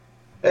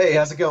Hey,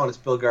 how's it going? It's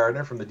Bill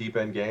Gardner from the Deep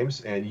End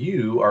Games, and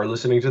you are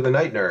listening to The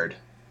Night Nerd.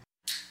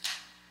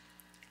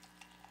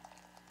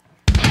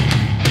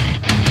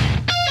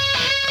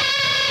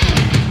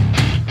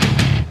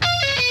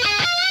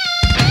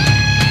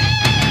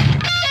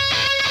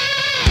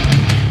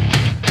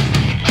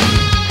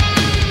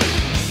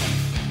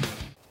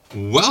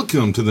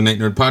 Welcome to the Night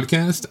Nerd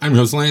Podcast. I'm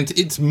your host, Lance.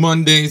 It's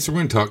Monday, so we're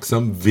going to talk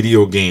some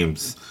video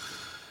games.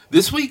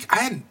 This week, I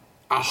had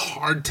a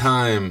hard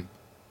time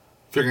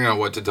figuring out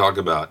what to talk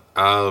about.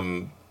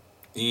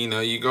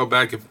 You go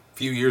back a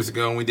few years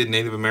ago and we did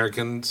Native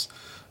Americans.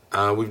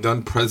 We've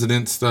done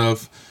president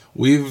stuff.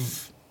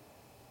 We've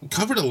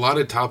covered a lot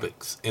of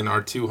topics in our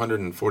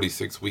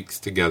 246 weeks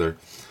together.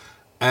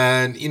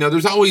 And,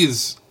 there's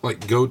always,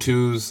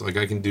 go-tos.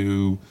 I can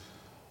do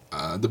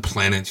the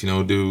planets,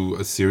 do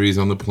a series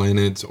on the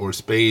planets or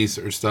space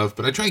or stuff.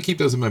 But I try to keep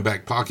those in my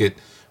back pocket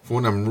for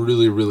when I'm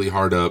really, really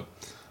hard up.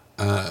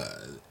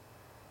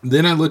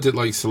 Then I looked at,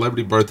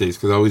 celebrity birthdays,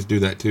 because I always do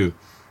that, too.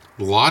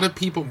 A lot of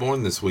people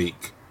born this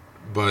week,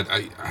 but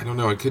I don't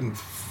know, I couldn't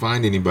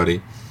find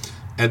anybody.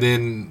 And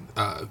then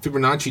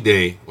Fibonacci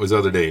Day was the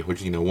other day,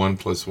 which, 1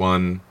 plus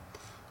 1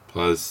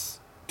 plus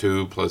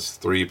 2 plus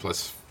 3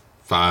 plus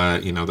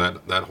 5,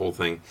 that whole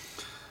thing.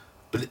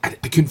 But I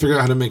couldn't figure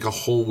out how to make a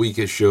whole week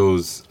of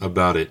shows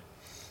about it.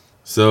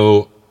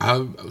 So I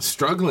was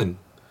struggling.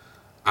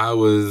 I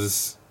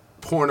was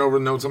pouring over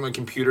notes on my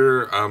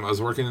computer. I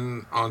was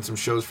working on some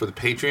shows for the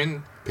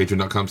Patreon,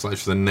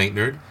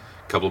 patreon.com/thenightnerd.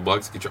 A couple of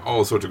bucks, get you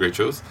all sorts of great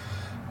shows.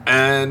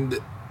 And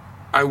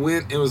I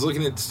went and was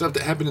looking at stuff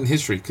that happened in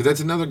history, because that's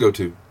another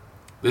go-to.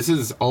 This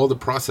is all the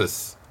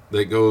process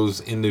that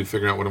goes into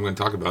figuring out what I'm going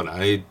to talk about.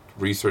 I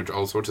research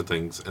all sorts of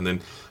things, and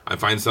then I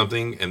find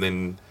something, and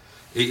then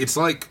it's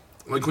like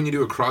when you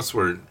do a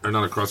crossword, or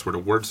not a crossword, a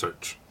word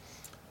search.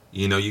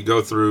 You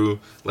go through,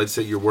 let's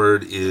say your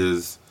word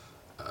is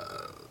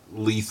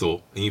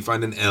lethal, and you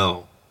find an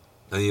L,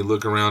 and you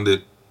look around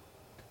it,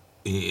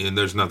 and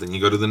there's nothing.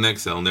 You go to the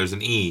next L, and there's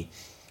an E,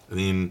 and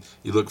then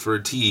you look for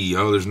a T.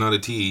 Oh, there's not a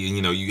T,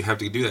 and you have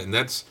to do that. And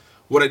that's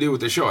what I do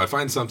with the show. I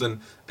find something,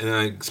 and then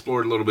I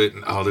explore it a little bit,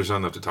 and there's not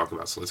enough to talk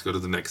about, so let's go to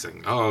the next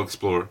thing.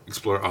 Explore.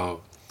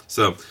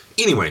 So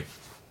anyway,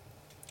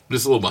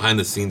 just a little behind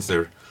the scenes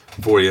there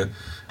for you,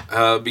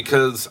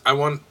 because I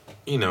want,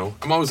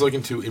 I'm always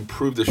looking to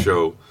improve the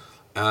show,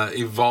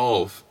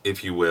 evolve,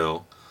 if you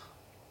will.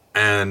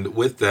 And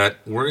with that,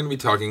 we're going to be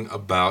talking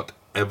about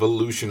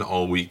evolution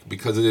all week,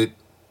 because it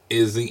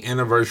is the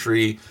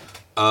anniversary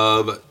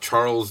of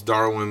Charles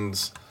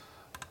Darwin's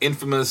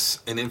infamous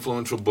and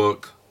influential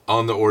book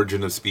on the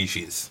origin of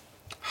species.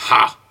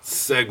 Ha!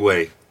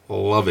 Segue.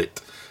 Love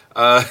it.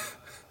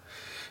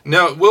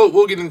 Now,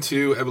 we'll get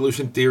into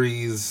evolution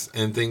theories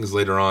and things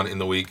later on in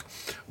the week,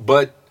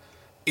 but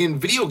in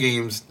video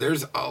games,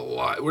 there's a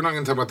lot. We're not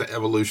going to talk about the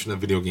evolution of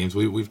video games.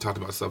 We've talked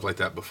about stuff like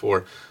that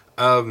before.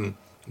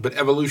 But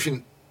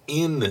evolution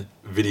in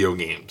video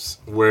games,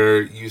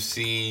 where you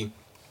see,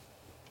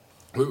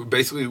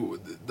 basically,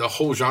 the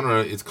whole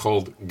genre is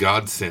called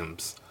God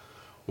Sims,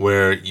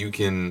 where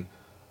you're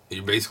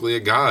basically a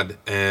god,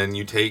 and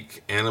you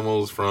take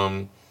animals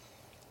from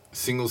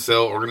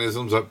single-cell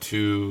organisms up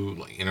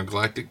to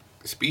intergalactic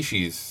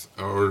species,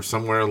 or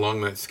somewhere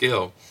along that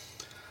scale.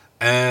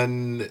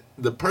 And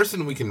the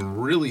person we can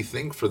really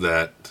thank for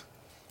that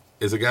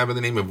is a guy by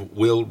the name of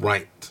Will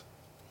Wright.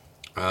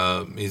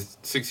 He's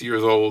 60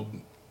 years old,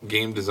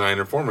 game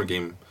designer, former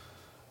game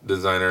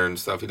designer and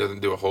stuff. He doesn't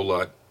do a whole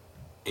lot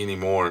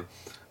anymore.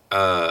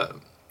 But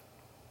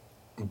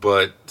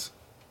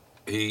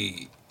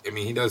he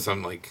does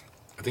some, I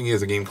think he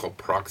has a game called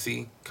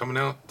Proxy coming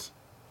out,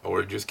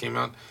 or it just came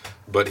out.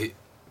 But he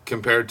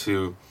took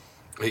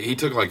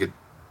a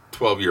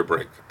 12-year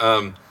break.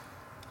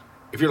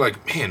 If you're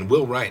like, man,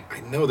 Will Wright,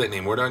 I know that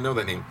name. Where do I know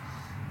that name?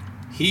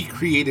 He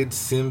created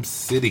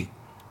SimCity.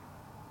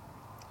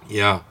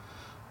 Yeah.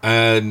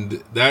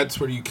 And that's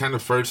where you kind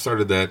of first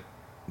started that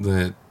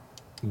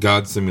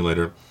God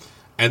simulator.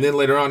 And then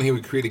later on, he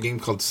would create a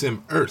game called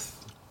Sim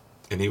Earth.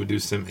 And he would do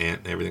Sim Ant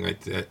and everything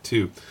like that,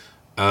 too.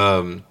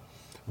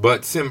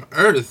 But Sim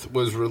Earth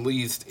was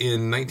released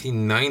in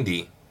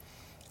 1990.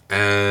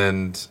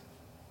 And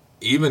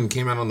even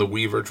came out on the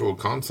Wii Virtual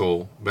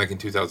Console back in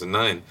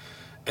 2009.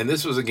 And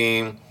this was a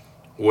game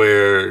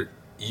where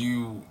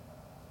you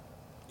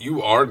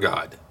are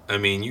God. I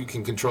mean, you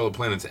can control a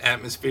planet's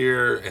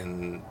atmosphere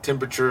and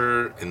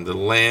temperature and the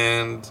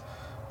land.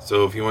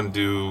 So if you want to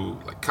do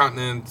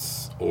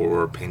continents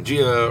or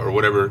Pangea or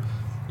whatever,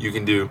 you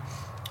can do.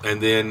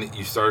 And then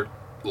you start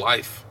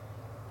life.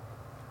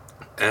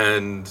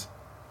 And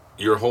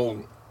your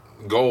whole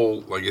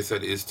goal, like I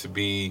said, is to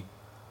be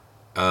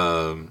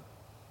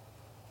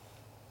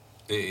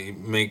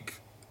make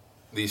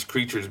these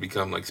creatures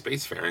become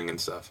spacefaring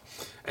and stuff.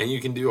 And you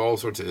can do all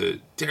sorts of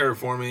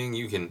terraforming.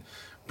 You can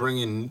bring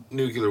in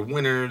nuclear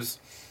winters,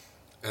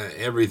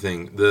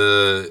 everything.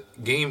 The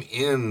game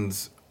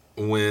ends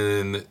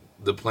when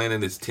the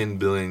planet is 10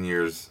 billion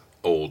years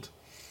old.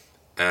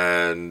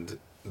 And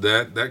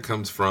that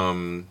comes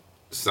from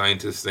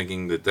scientists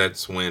thinking that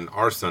that's when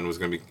our sun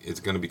it's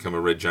going to become a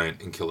red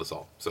giant and kill us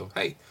all. So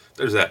hey,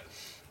 there's that.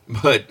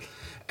 But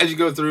as you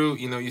go through,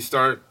 you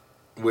start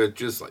with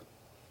just like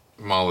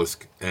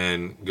mollusk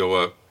and go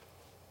up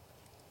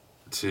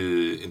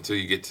to until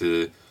you get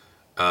to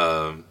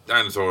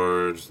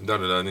dinosaurs, and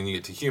then you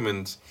get to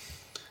humans,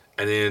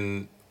 and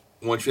then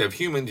once you have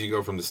humans, you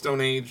go from the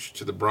Stone Age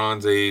to the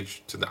Bronze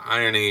Age to the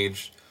Iron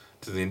Age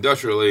to the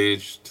Industrial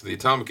Age to the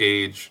Atomic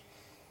Age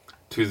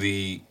to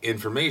the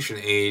Information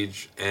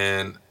Age,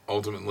 and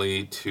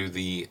ultimately to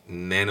the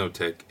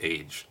Nanotech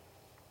Age.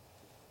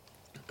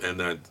 And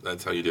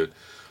that's how you do it.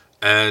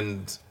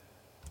 And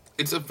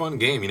it's a fun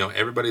game.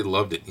 Everybody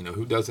loved it.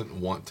 Who doesn't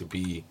want to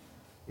be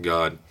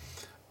God?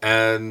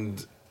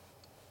 And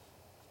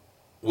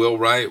Will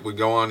Wright would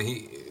go on.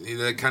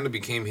 That kind of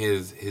became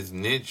his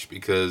niche,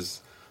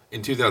 because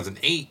in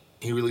 2008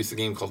 he released a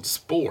game called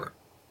Spore,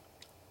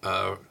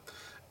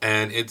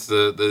 and it's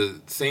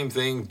the same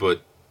thing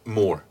but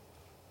more.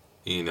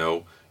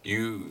 You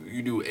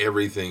do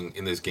everything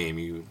in this game.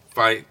 You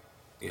fight.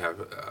 You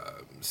have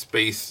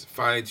space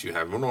fights. You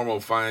have normal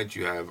fights.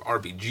 You have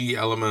RPG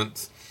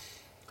elements,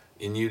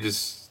 and you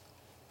just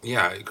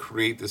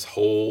create this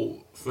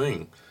whole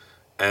thing.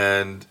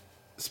 And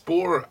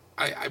Spore,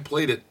 I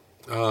played it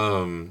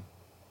when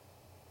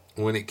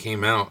it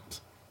came out,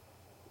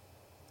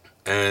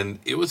 and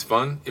it was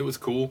fun. It was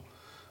cool.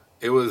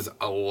 It was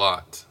a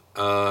lot.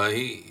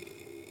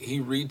 He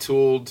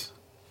retooled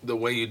the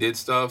way you did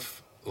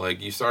stuff.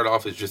 Like, you start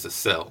off as just a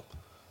cell,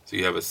 so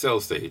you have a cell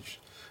stage.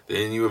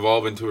 Then you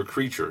evolve into a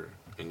creature,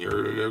 and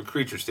you're a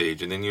creature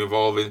stage, and then you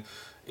evolve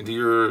into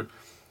your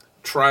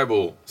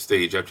tribal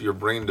stage after your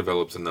brain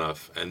develops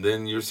enough, and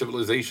then your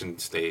civilization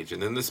stage, and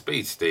then the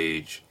space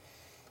stage,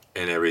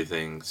 and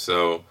everything.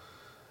 So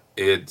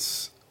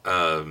it's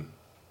all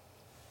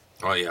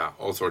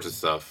sorts of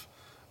stuff,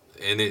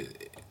 and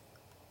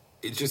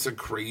it's just a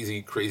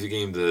crazy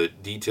game. The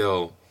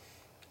detail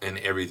and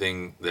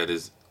everything that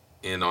is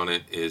in on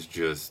it is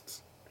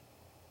just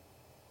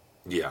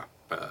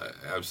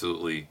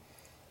absolutely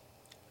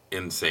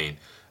insane.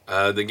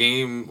 The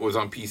game was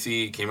on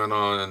PC, came out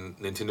on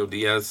Nintendo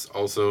DS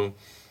also.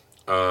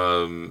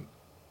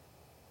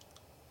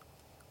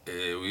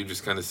 We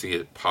just kind of see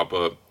it pop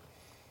up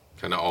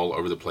kind of all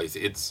over the place.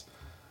 It's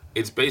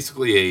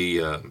basically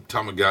a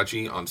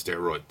Tamagotchi on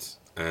steroids,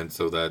 and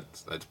so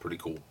that's pretty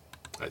cool,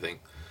 I think.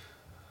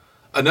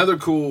 Another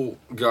cool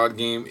God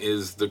game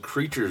is the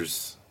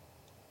Creatures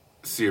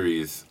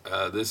series.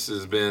 This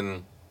has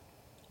been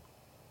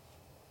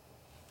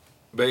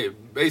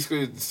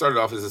basically, it started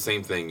off as the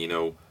same thing,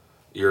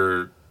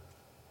 your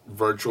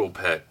virtual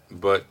pet,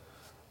 but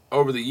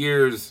over the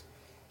years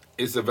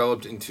it's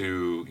developed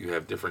into, you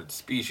have different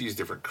species,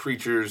 different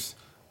creatures.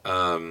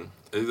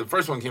 The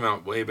first one came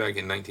out way back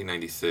in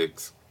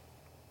 1996,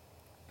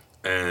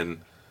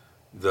 and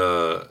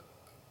the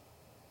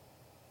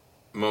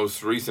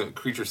most recent,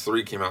 Creatures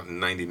 3, came out in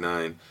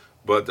 99,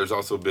 but there's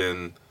also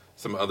been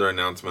some other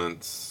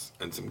announcements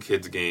and some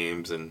kids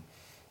games and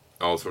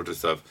all sorts of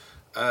stuff.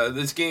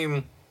 This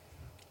game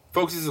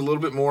focuses a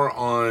little bit more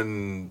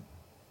on,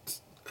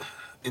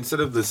 instead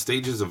of the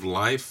stages of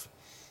life,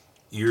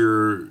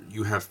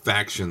 you have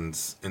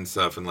factions and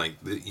stuff, and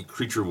like the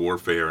creature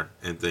warfare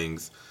and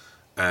things,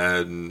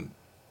 and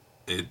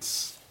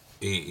it's,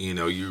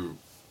 you're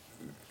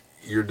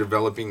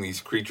developing these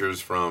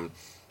creatures from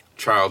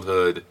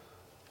childhood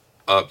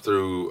up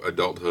through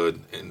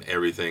adulthood and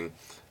everything,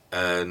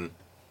 and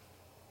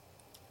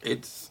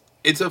it's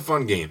a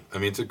fun game. I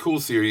mean, it's a cool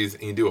series,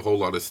 and you do a whole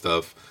lot of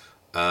stuff.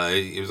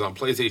 It was on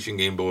PlayStation,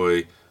 Game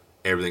Boy,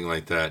 everything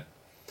like that.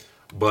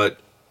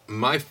 But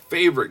my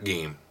favorite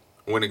game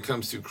when it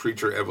comes to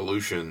creature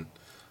evolution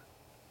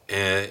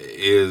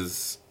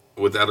is,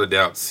 without a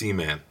doubt,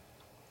 Seaman.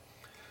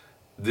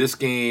 This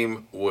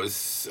game was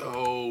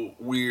so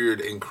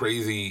weird and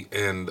crazy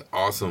and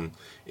awesome.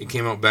 It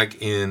came out back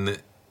in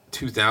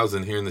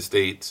 2000 here in the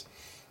States.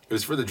 It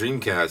was for the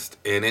Dreamcast,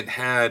 and it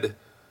had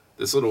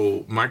this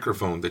little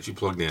microphone that you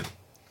plugged in.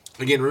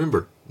 Again,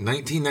 remember,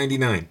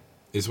 1999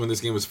 is when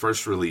this game was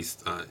first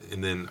released,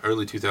 and then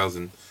early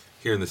 2000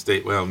 here in the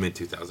States. Well,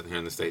 mid-2000 here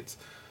in the States.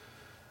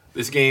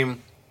 This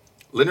game,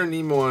 Leonard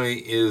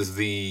Nimoy is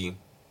the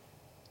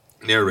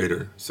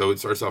narrator, so it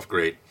starts off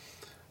great.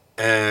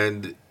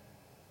 And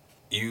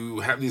you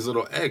have these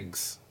little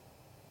eggs,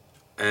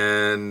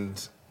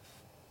 and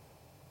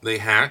they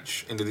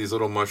hatch into these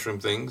little mushroom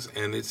things,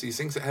 and it's these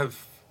things that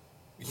have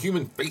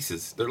human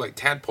faces. They're like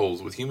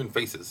tadpoles with human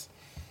faces.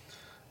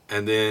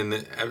 And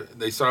then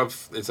they start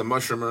off, it's a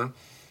mushroomer,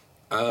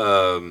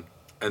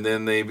 and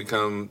then they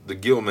become the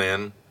gill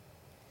man,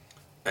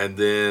 and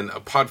then a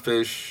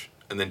podfish,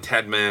 and then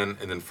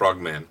tadman, and then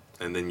frogman,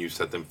 and then you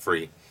set them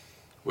free,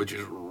 which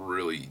is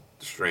really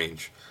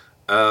strange.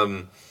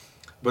 But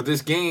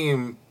this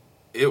game,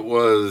 it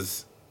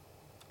was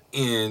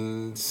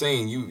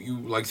insane. You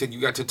like I said,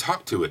 you got to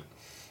talk to it,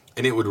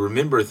 and it would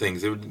remember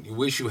things. It would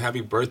wish you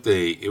happy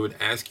birthday. It would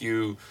ask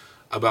you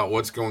about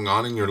what's going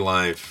on in your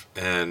life,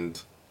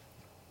 and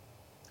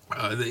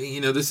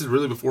This is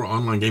really before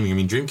online gaming. I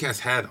mean, Dreamcast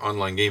had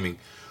online gaming,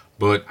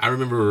 but I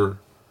remember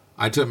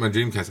I took my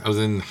Dreamcast. I was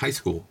in high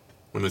school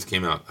when this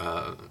came out,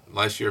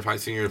 senior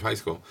year of high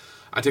school.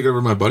 I took it over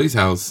to my buddy's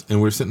house, and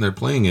we were sitting there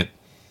playing it,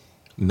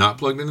 not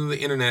plugged into the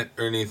internet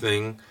or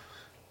anything,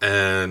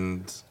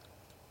 and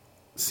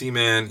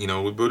Seaman,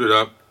 we booted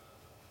up.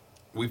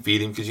 We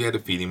feed him, because you had to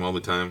feed him all the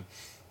time.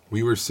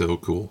 We were so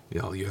cool,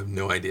 y'all. You have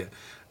no idea.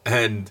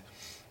 And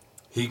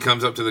he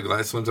comes up to the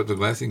glass, swims up to the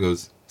glass, and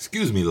goes,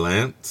 "Excuse me,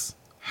 Lance,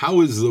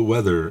 how is the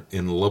weather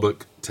in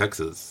Lubbock,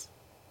 Texas?"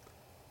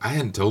 I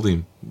hadn't told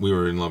him we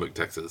were in Lubbock,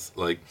 Texas.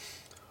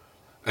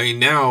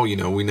 Now,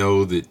 we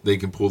know that they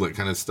can pull that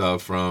kind of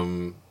stuff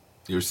from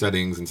your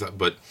settings and stuff,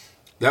 but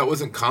that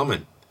wasn't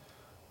common.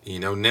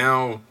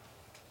 Now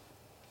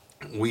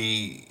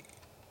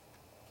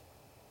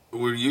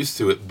we're used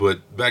to it,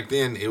 but back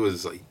then it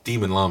was like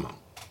Demon Llama.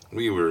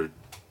 We were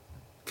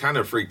kind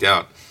of freaked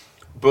out.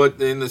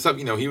 But in the stuff,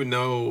 he would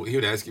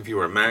ask you if you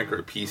were a Mac or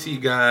a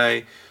PC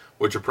guy,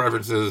 what your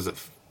preferences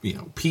of,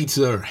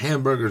 pizza or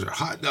hamburgers or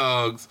hot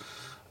dogs.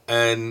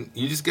 And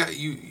you just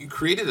you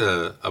created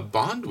a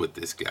bond with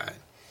this guy.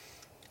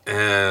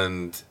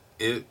 And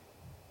it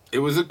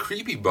was a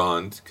creepy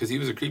bond, because he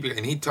was a creepy guy,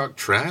 and he'd talk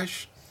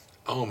trash.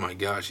 Oh my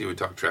gosh, he would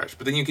talk trash.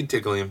 But then you could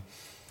tickle him,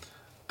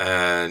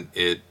 and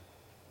it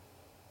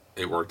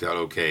worked out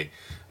okay.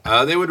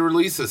 They would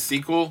release a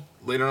sequel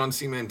later on,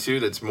 Seaman 2,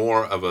 that's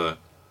more of a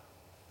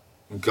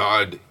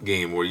God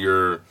game, where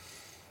you're,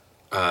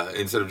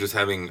 instead of just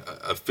having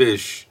a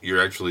fish, you're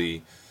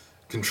actually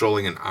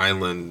controlling an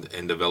island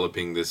and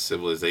developing this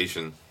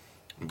civilization.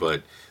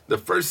 But the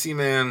first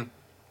Seaman,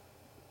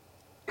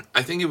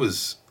 I think it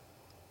was,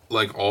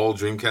 like all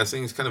Dreamcast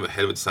things, kind of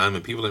ahead of its time,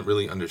 and people didn't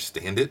really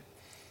understand it.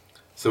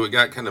 So it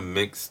got kind of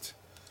mixed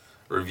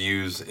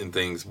reviews and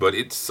things, but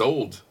it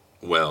sold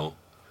well.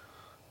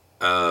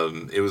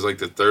 It was like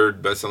the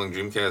third best-selling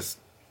Dreamcast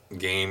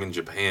game in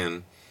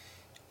Japan,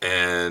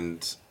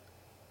 and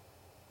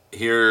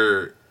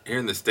here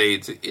in the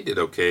States, it did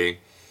okay.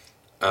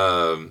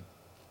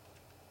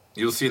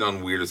 You'll see it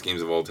on Weirdest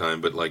Games of All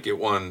Time, but it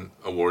won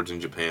awards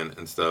in Japan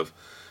and stuff.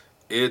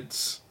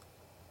 It's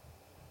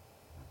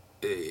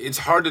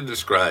hard to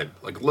describe.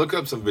 Look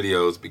up some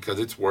videos, because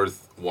it's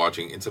worth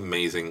watching. It's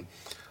amazing,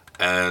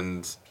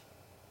 and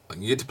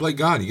you get to play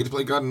God. You get to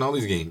play God in all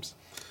these games.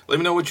 Let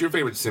me know what's your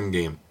favorite sim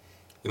game.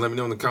 You can let me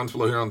know in the comments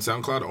below here on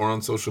SoundCloud or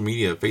on social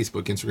media,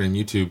 Facebook, Instagram,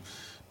 YouTube,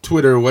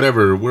 Twitter,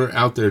 whatever. We're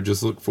out there.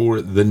 Just look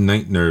for The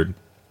Night Nerd.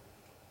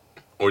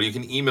 Or you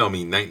can email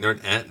me,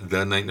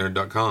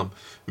 nightnerd@thenightnerd.com.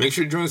 Make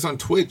sure you join us on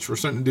Twitch. We're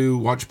starting to do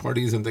watch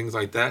parties and things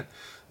like that.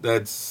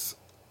 That's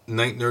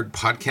Night Nerd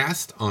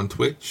Podcast on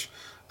Twitch.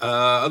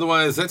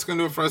 Otherwise, that's going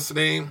to do it for us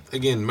today.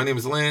 Again, my name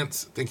is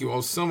Lance. Thank you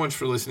all so much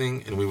for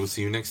listening, and we will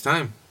see you next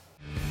time.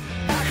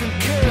 I can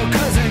kill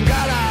 'cause I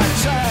got a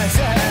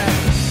choice.